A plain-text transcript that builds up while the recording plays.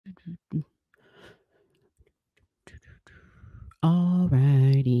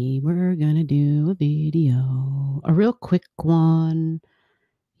Alrighty, we're gonna do a video, a real quick one.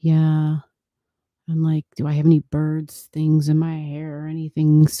 Yeah, I'm like, do I have any birds, things in my hair, or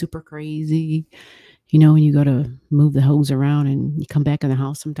anything super crazy? You know, when you go to move the hose around and you come back in the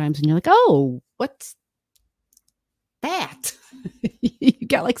house sometimes and you're like, oh, what's that? You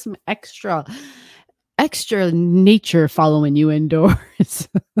got like some extra nature following you indoors.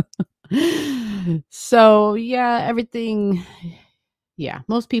 So yeah, everything. Yeah,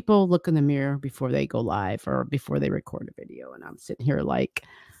 most people look in the mirror before they go live or before they record a video, and I'm sitting here like,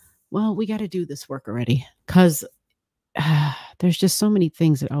 well, we got to do this work already because there's just so many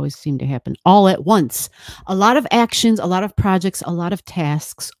things that always seem to happen all at once. A lot of actions, a lot of projects, a lot of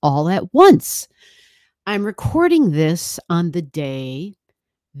tasks all at once. I'm recording this on the day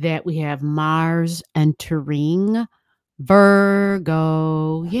that we have Mars entering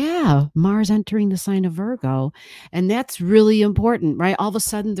Virgo. Yeah, Mars entering the sign of Virgo. And that's really important, right? All of a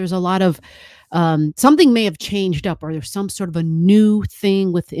sudden, there's a lot of something may have changed up, or there's some sort of a new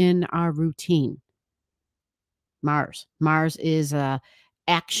thing within our routine. Mars is a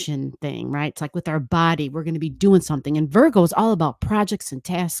action thing, right? It's like with our body, we're going to be doing something. And Virgo is all about projects and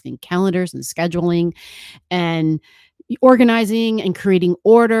tasks and calendars and scheduling and organizing and creating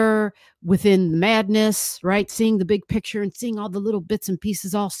order within madness, right? Seeing the big picture and seeing all the little bits and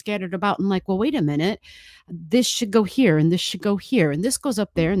pieces all scattered about and like, well, wait a minute, this should go here and this should go here and this goes up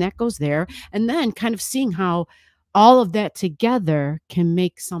there and that goes there. And then kind of seeing how all of that together can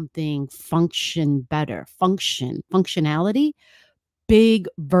make something function better. Functionality, big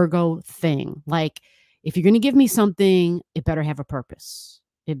Virgo thing. Like if you're going to give me something, it better have a purpose.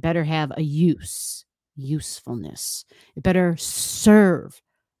 It better have a usefulness. It better serve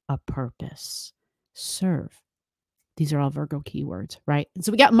a purpose. Serve. These are all Virgo keywords, right? And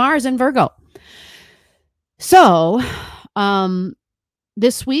so we got Mars and Virgo. So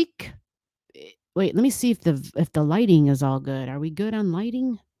this week, wait, let me see if the lighting is all good. Are we good on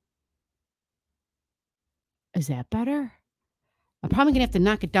lighting? Is that better? I'm probably gonna have to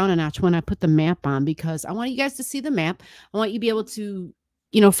knock it down a notch when I put the map on because I want you guys to see the map. I want you to be able to,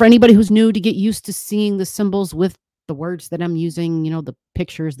 for anybody who's new, to get used to seeing the symbols with the words that I'm using, the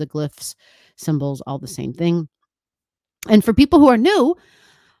pictures, the glyphs, symbols, all the same thing. And for people who are new, a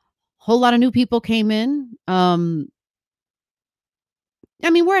whole lot of new people came in. I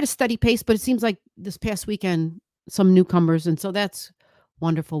mean, we're at a steady pace, but it seems like this past weekend, some newcomers. And so that's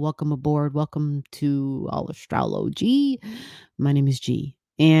wonderful. Welcome aboard. Welcome to Allastrology. My name is G.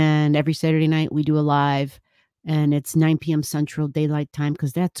 And every Saturday night we do a live and it's 9 p.m. Central Daylight Time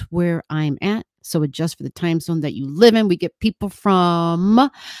because that's where I'm at. So adjust for the time zone that you live in. We get people from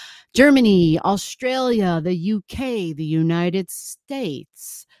Germany, Australia, the UK, the United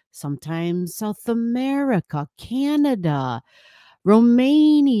States, sometimes South America, Canada,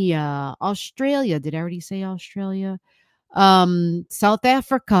 Romania, Australia. Did I already say Australia? South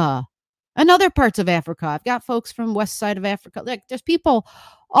Africa and other parts of Africa. I've got folks from west side of Africa. Like there's people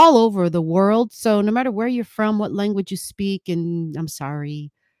all over the world. So no matter where you're from, what language you speak, and I'm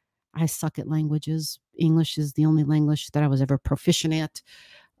sorry, I suck at languages. English is the only language that I was ever proficient at.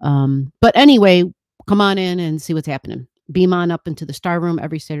 But anyway, come on in and see what's happening. Beam on up into the star room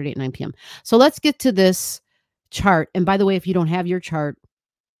every Saturday at 9 p.m. So let's get to this chart. And by the way, if you don't have your chart,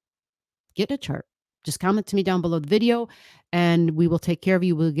 get a chart. Just comment to me down below the video and we will take care of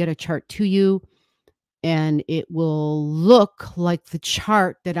you. We'll get a chart to you and it will look like the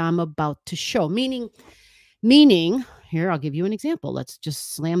chart that I'm about to show. Meaning, here, I'll give you an example. Let's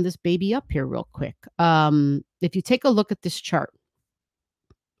just slam this baby up here real quick. If you take a look at this chart,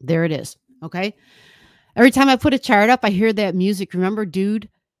 there it is. Okay. Every time I put a chart up, I hear that music. Remember, dude,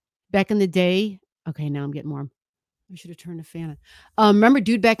 back in the day? Okay, now I'm getting warm. I should have turned the fan on. Remember,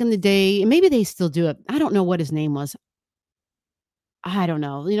 dude, back in the day, and maybe they still do it. I don't know what his name was. I don't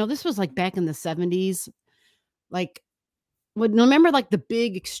know. This was like back in the 70s. Like, remember like the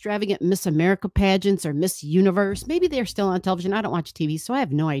big extravagant Miss America pageants or Miss Universe? Maybe they're still on television. I don't watch TV, so I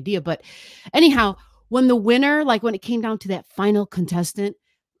have no idea. But anyhow, when the winner, like when it came down to that final contestant,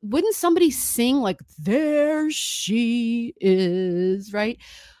 wouldn't somebody sing like, there she is, right?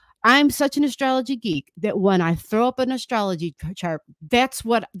 I'm such an astrology geek that when I throw up an astrology chart, that's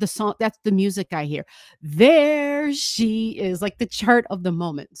what the song, that's the music I hear. There she is, like the chart of the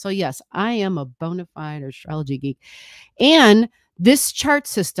moment. So yes, I am a bona fide astrology geek. And this chart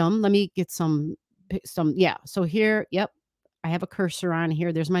system, let me get some, yeah. So here, yep, I have a cursor on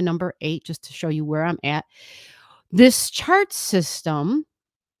here. There's my number 8 just to show you where I'm at. This chart system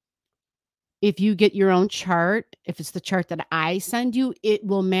if you get your own chart, if it's the chart that I send you, it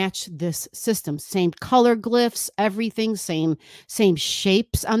will match this system. Same color glyphs, everything, same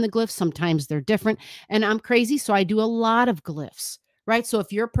shapes on the glyphs. Sometimes they're different. And I'm crazy, so I do a lot of glyphs, right? So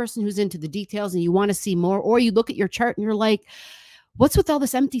if you're a person who's into the details and you want to see more, or you look at your chart and you're like, what's with all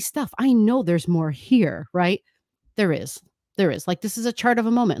this empty stuff? I know there's more here, right? There is. There is. Like, this is a chart of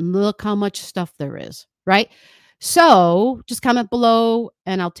a moment. And look how much stuff there is, right? So just comment below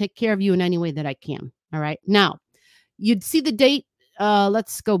and I'll take care of you in any way that I can. All right. Now, you'd see the date.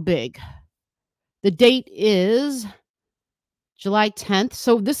 Let's go big. The date is July 10th.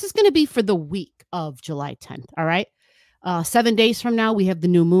 So this is going to be for the week of July 10th. All right. 7 days from now, we have the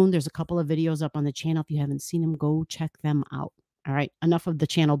new moon. There's a couple of videos up on the channel. If you haven't seen them, go check them out. All right, enough of the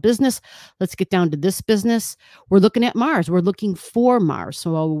channel business. Let's get down to this business. We're looking at Mars. We're looking for Mars.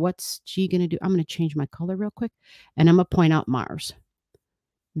 So what's she going to do? I'm going to change my color real quick, and I'm going to point out Mars.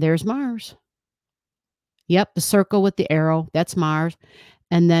 There's Mars. Yep, the circle with the arrow. That's Mars.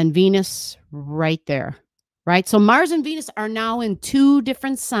 And then Venus right there, right? So Mars and Venus are now in 2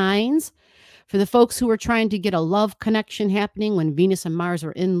 different signs. For the folks who are trying to get a love connection happening when Venus and Mars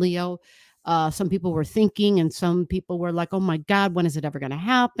are in Leo, some people were thinking, and some people were like, oh my God, when is it ever going to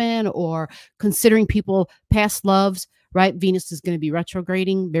happen? Or considering people past loves, right? Venus is going to be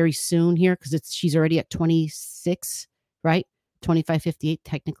retrograding very soon here because she's already at 26, right? 2558,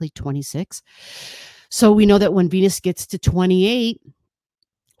 technically 26. So we know that when Venus gets to 28,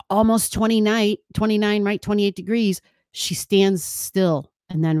 almost 29, right? 28 degrees, she stands still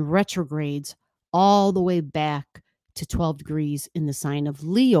and then retrogrades all the way back to 12 degrees in the sign of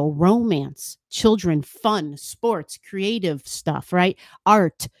Leo. Romance, children, fun, sports, creative stuff, right?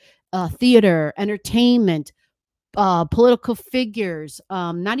 Art, theater, entertainment, political figures,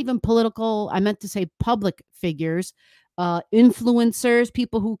 not even political, I meant to say public figures, influencers,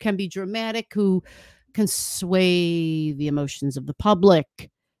 people who can be dramatic, who can sway the emotions of the public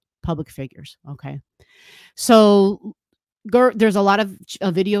figures. Okay. So there's a lot of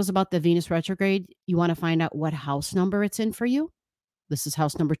videos about the Venus retrograde. You want to find out what house number it's in for you. This is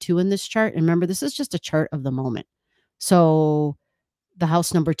house number 2 in this chart. And remember, this is just a chart of the moment. So the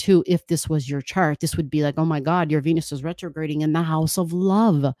house number 2, if this was your chart, this would be like, oh my God, your Venus is retrograding in the house of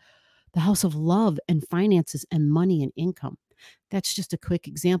love, and finances and money and income. That's just a quick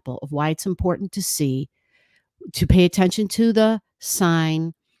example of why it's important to pay attention to the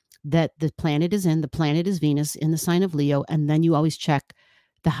sign that the planet is in. The planet is Venus in the sign of Leo. And then you always check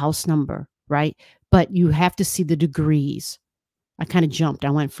the house number, right? But you have to see the degrees. I kind of jumped.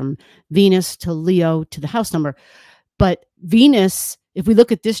 I went from Venus to Leo to the house number. But Venus, if we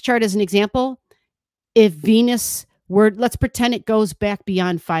look at this chart as an example, if Venus were, let's pretend it goes back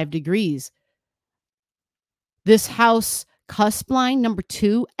beyond 5 degrees. This house cusp line number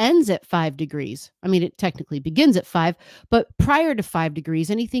 2 ends at 5 degrees. I mean, it technically begins at 5, but prior to 5 degrees,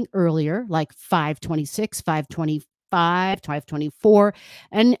 anything earlier, like 526, 525, 524,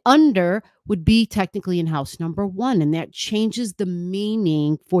 and under would be technically in house number 1. And that changes the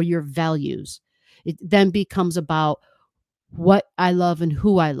meaning for your values. It then becomes about what I love and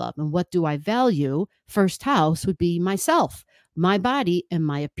who I love and what do I value. First house would be myself, my body, and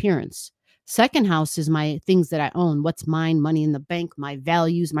my appearance. Second house is my things that I own. What's mine? Money in the bank, my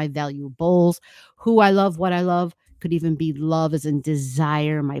values, my valuables, who I love, what I love. Could even be love as in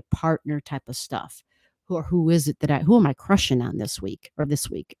desire, my partner type of stuff. Who is it who am I crushing on this week or this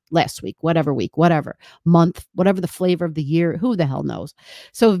week, last week, whatever month, whatever the flavor of the year, who the hell knows?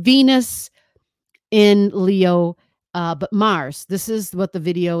 So Venus in Leo, but Mars, this is what the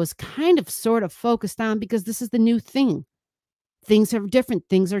video is kind of sort of focused on because this is the new thing. Things are different.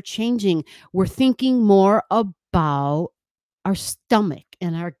 Things are changing. We're thinking more about our stomach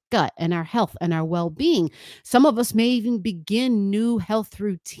and our gut and our health and our well-being. Some of us may even begin new health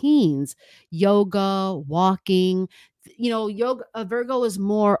routines, yoga, walking. Yoga, Virgo is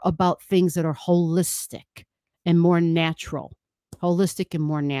more about things that are holistic and more natural. Holistic and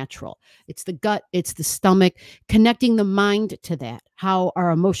more natural. It's the gut, it's the stomach, connecting the mind to that, how our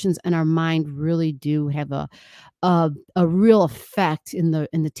emotions and our mind really do have a real effect in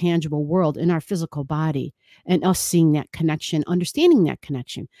the tangible world, in our physical body, and us seeing that connection, understanding that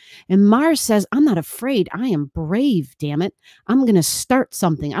connection. And Mars says, I'm not afraid. I am brave, damn it. I'm going to start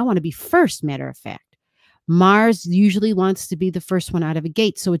something. I want to be first, matter of fact. Mars usually wants to be the first one out of a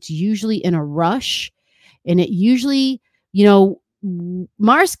gate. So it's usually in a rush, and it usually,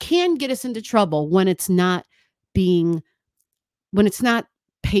 Mars can get us into trouble when it's not pacing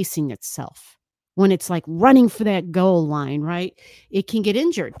itself, when it's like running for that goal line, right? It can get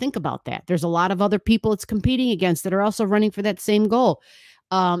injured. Think about that. There's a lot of other people it's competing against that are also running for that same goal.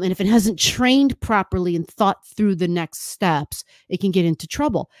 And if it hasn't trained properly and thought through the next steps, it can get into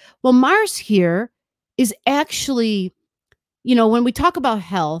trouble. Well, Mars here is actually, when we talk about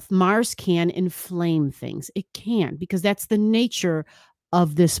health, Mars can inflame things. It can, because that's the nature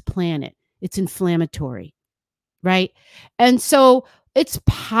of this planet. It's inflammatory, right? And so it's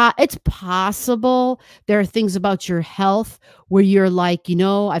possible there are things about your health where you're like,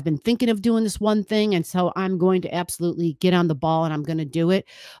 I've been thinking of doing this one thing, and so I'm going to absolutely get on the ball and I'm going to do it.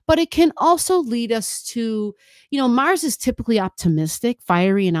 But it can also lead us to, Mars is typically optimistic,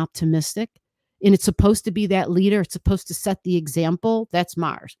 fiery and optimistic, and it's supposed to be that leader. It's supposed to set the example. That's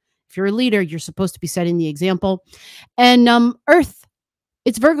Mars. If you're a leader, you're supposed to be setting the example. And Earth,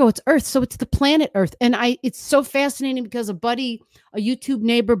 it's Virgo, it's Earth. So it's the planet Earth. And it's so fascinating because a YouTube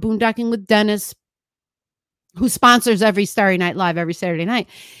neighbor, Boondocking with Dennis, who sponsors every Starry Night Live every Saturday night,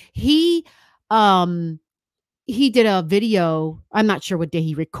 he did a video. I'm not sure what day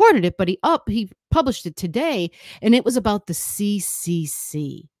he recorded it, but he published it today, and it was about the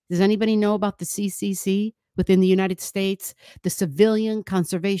CCC. Does anybody know about the CCC within the United States? The Civilian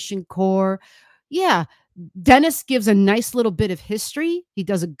Conservation Corps. Yeah. Dennis gives a nice little bit of history. He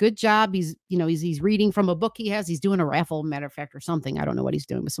does a good job. He's reading from a book he has. He's doing a raffle, matter of fact, or something. I don't know what he's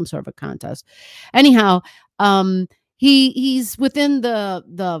doing, but some sort of a contest. Anyhow, he's within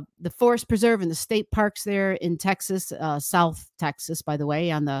the forest preserve and the state parks there in Texas, South Texas, by the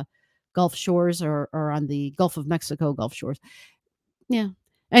way, on the Gulf shores or on the Gulf of Mexico Gulf shores. Yeah.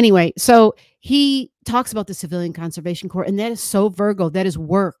 Anyway, so he talks about the Civilian Conservation Corps, and that is so Virgo. That is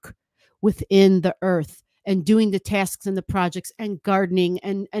work within the earth and doing the tasks and the projects and gardening.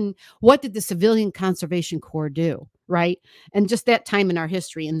 And what did the Civilian Conservation Corps do? Right. And just that time in our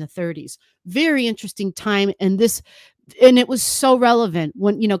history in the 30s, very interesting time. And it was so relevant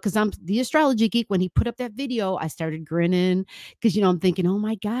when, because I'm the astrology geek. When he put up that video, I started grinning because, I'm thinking, oh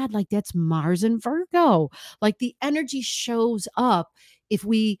my God, like that's Mars and Virgo. Like the energy shows up if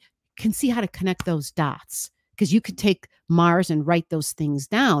we can see how to connect those dots. Because you could take Mars and write those things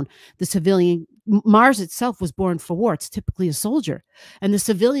down. Mars itself was born for war. It's typically a soldier. And the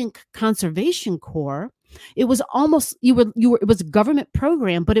Civilian Conservation Corps, it was almost, it was a government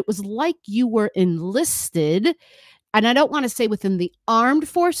program, but it was like you were enlisted. And I don't want to say within the armed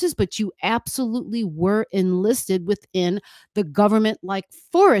forces, but you absolutely were enlisted within the government, like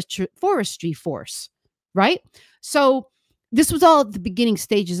forestry force, right? So this was all at the beginning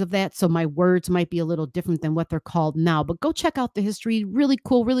stages of that, so my words might be a little different than what they're called now, but go check out the history. Really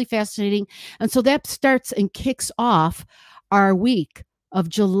cool, really fascinating. And so that starts and kicks off our week of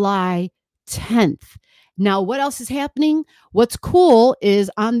July 10th. Now, what else is happening? What's cool is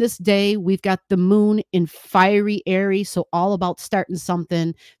on this day, we've got the moon in fiery Aries, so all about starting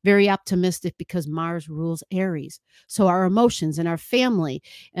something, very optimistic because Mars rules Aries. So our emotions and our family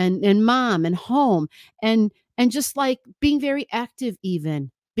and mom and home and just like being very active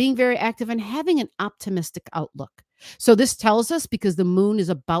and having an optimistic outlook. So this tells us, because the moon is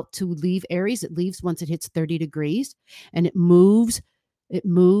about to leave Aries, it leaves once it hits 30 degrees, and it moves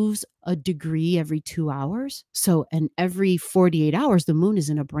a degree every 2 hours. So, and every 48 hours, the moon is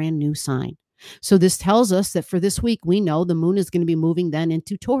in a brand new sign. So this tells us that for this week, we know the moon is going to be moving then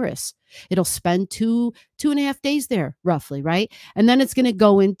into Taurus. It'll spend 2.5 days there, roughly, right? And then it's going to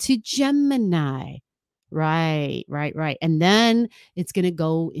go into Gemini. Right. And then it's going to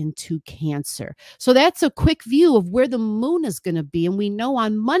go into Cancer. So that's a quick view of where the moon is going to be. And we know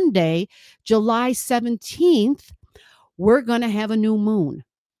on Monday, July 17th, we're going to have a new moon.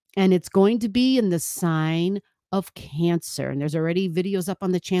 And it's going to be in the sign of Cancer. And there's already videos up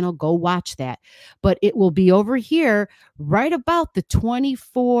on the channel. Go watch that. But it will be over here right about the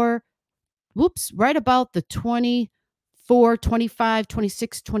 24, right about the 24, 25,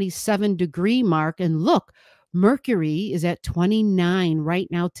 26, 27 degree mark. And look, Mercury is at 29 right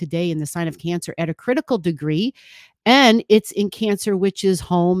now today in the sign of Cancer at a critical degree. And it's in Cancer, which is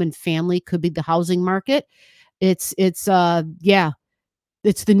home and family, could be the housing market. It's the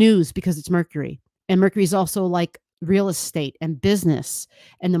news because it's Mercury. And Mercury is also like real estate and business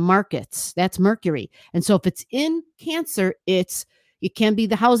and the markets. That's Mercury. And so if it's in Cancer, it can be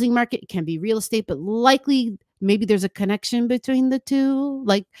the housing market, it can be real estate, but likely maybe there's a connection between the two,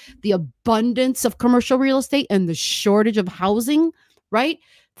 like the abundance of commercial real estate and the shortage of housing, right?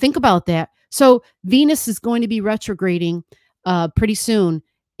 Think about that. So Venus is going to be retrograding pretty soon.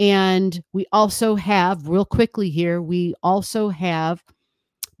 And we also have, real quickly here, we also have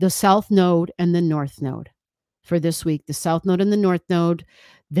the South Node and the North Node for this week. The South Node and the North Node,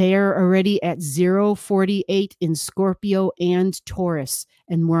 they're already at 048 in Scorpio and Taurus,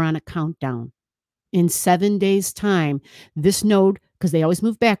 and we're on a countdown. In 7 days' time, this node, because they always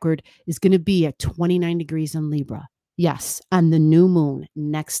move backward, is going to be at 29 degrees in Libra. Yes, on the new moon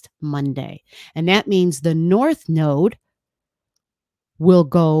next Monday. And that means the north node will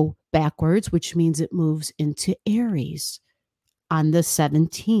go backwards, which means it moves into Aries on the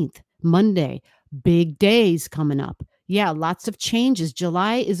 17th, Monday. Big days coming up. Yeah, lots of changes.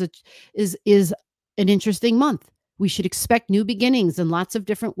 July is an interesting month. We should expect new beginnings in lots of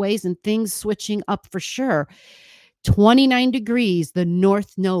different ways and things switching up for sure. 29 degrees, the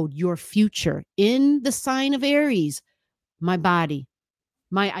north node, your future in the sign of Aries, my body,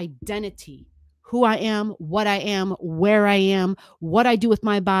 my identity, who I am, where I am, what I do with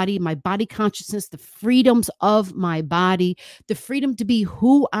my body consciousness, the freedoms of my body, the freedom to be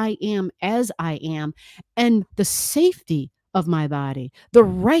who I am as I am, and the safety of my body, the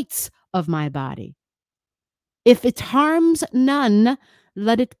rights of my body. If it harms none,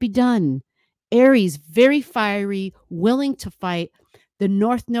 let it be done. Aries, very fiery, willing to fight. The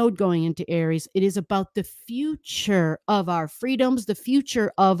north node going into Aries, it is about the future of our freedoms, the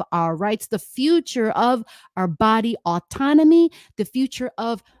future of our rights, the future of our body autonomy, the future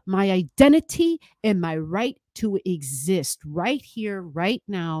of my identity and my right to exist right here, right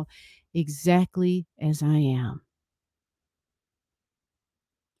now, exactly as I am.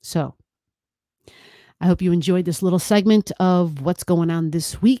 So, I hope you enjoyed this little segment of what's going on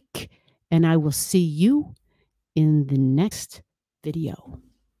this week, and I will see you in the next video.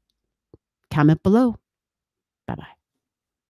 Comment below. Bye-bye.